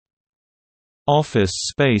Office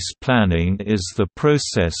space planning is the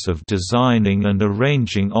process of designing and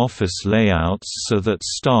arranging office layouts so that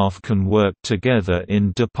staff can work together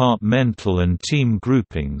in departmental and team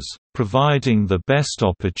groupings, providing the best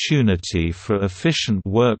opportunity for efficient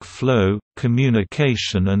workflow,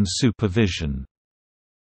 communication and supervision.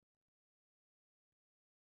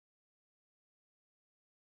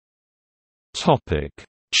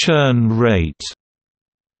 Churn rate.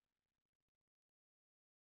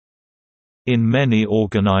 In many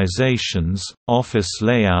organizations, office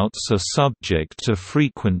layouts are subject to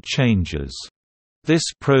frequent changes. This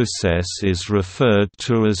process is referred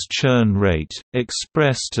to as churn rate,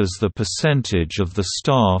 expressed as the percentage of the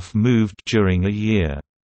staff moved during a year.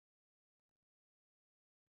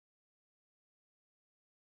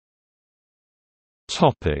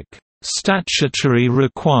 Statutory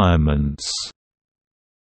requirements.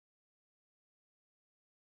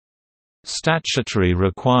 Statutory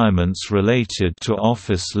requirements related to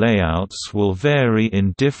office layouts will vary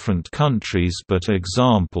in different countries, but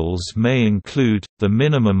examples may include, the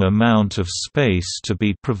minimum amount of space to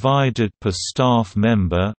be provided per staff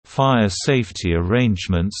member, fire safety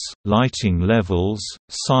arrangements, lighting levels,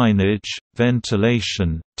 signage,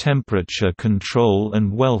 ventilation, temperature control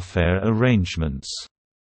and welfare arrangements.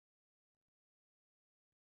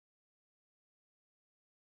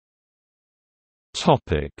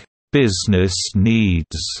 Business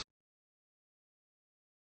needs.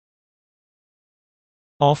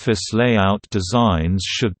 Office layout designs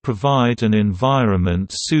should provide an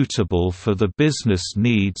environment suitable for the business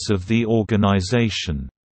needs of the organization.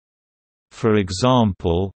 For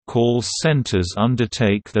example, call centers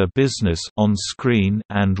undertake their business on screen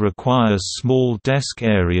and require small desk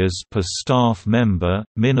areas per staff member,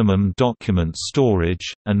 minimum document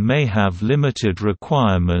storage, and may have limited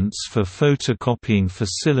requirements for photocopying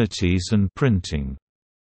facilities and printing.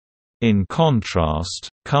 In contrast,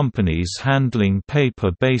 companies handling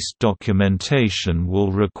paper-based documentation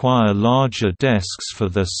will require larger desks for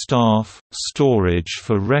their staff, storage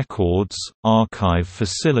for records, archive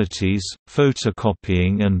facilities,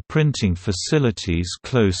 photocopying and printing facilities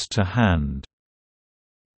close to hand.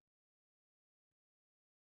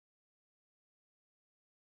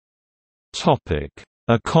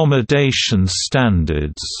 Accommodation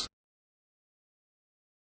standards.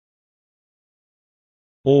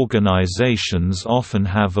 Organizations often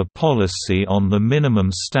have a policy on the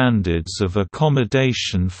minimum standards of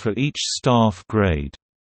accommodation for each staff grade.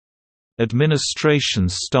 Administration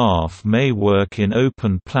staff may work in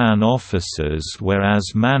open-plan offices,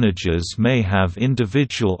 whereas managers may have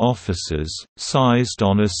individual offices, sized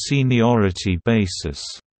on a seniority basis.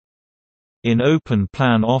 In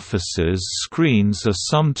open-plan offices, screens are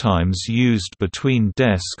sometimes used between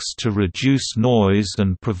desks to reduce noise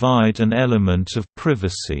and provide an element of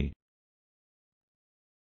privacy.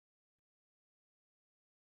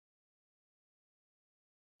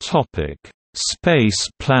 Space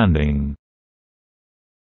planning.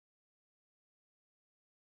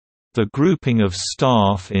 The grouping of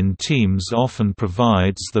staff in teams often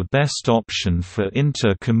provides the best option for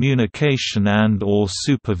inter-communication and/or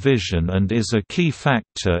supervision and is a key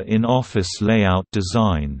factor in office layout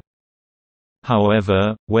design.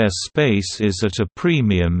 However, where space is at a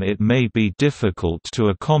premium, it may be difficult to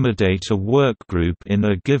accommodate a workgroup in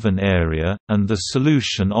a given area, and the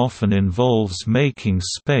solution often involves making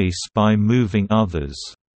space by moving others.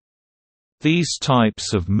 These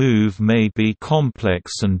types of move may be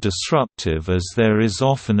complex and disruptive as there is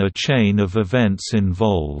often a chain of events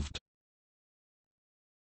involved.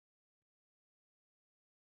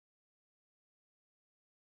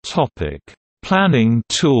 Planning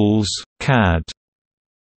tools, CAD.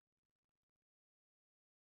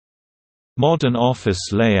 Modern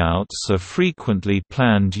office layouts are frequently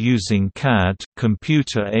planned using CAD,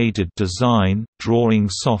 computer-aided design, drawing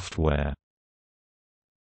software.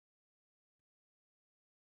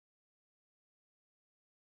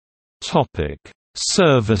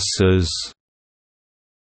 Services.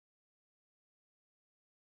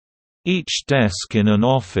 Each desk in an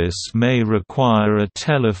office may require a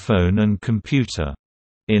telephone and computer.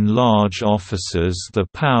 In large offices, the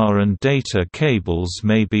power and data cables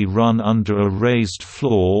may be run under a raised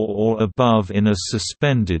floor or above in a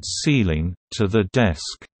suspended ceiling, to the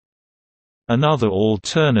desk. Another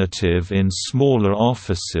alternative in smaller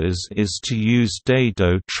offices is to use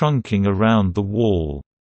dado trunking around the wall.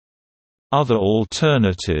 Other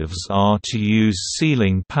alternatives are to use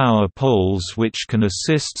ceiling power poles, which can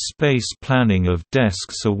assist space planning of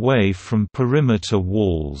desks away from perimeter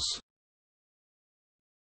walls.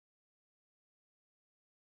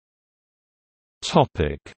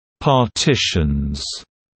 Partitions.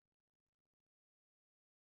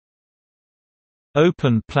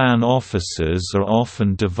 Open-plan offices are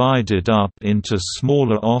often divided up into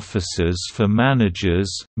smaller offices for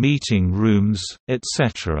managers, meeting rooms,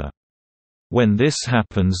 etc. When this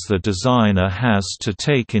happens, the designer has to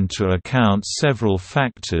take into account several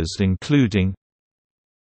factors including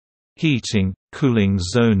heating, cooling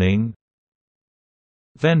zoning,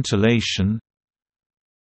 ventilation,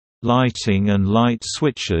 lighting and light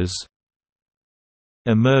switches,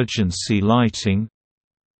 emergency lighting,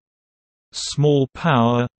 small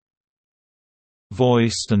power,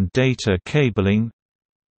 voice and data cabling,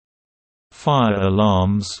 fire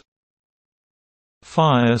alarms,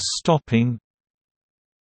 fire stopping,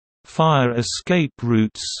 fire escape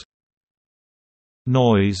routes,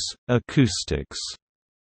 noise, acoustics.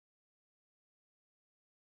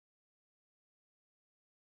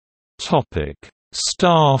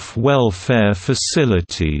 Staff welfare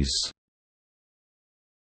facilities.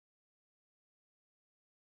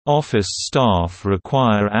 Office staff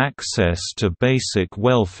require access to basic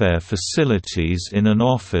welfare facilities in an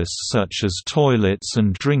office such as toilets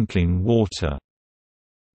and drinking water.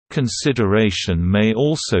 Consideration may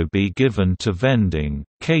also be given to vending,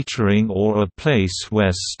 catering, or a place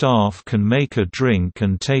where staff can make a drink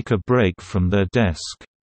and take a break from their desk.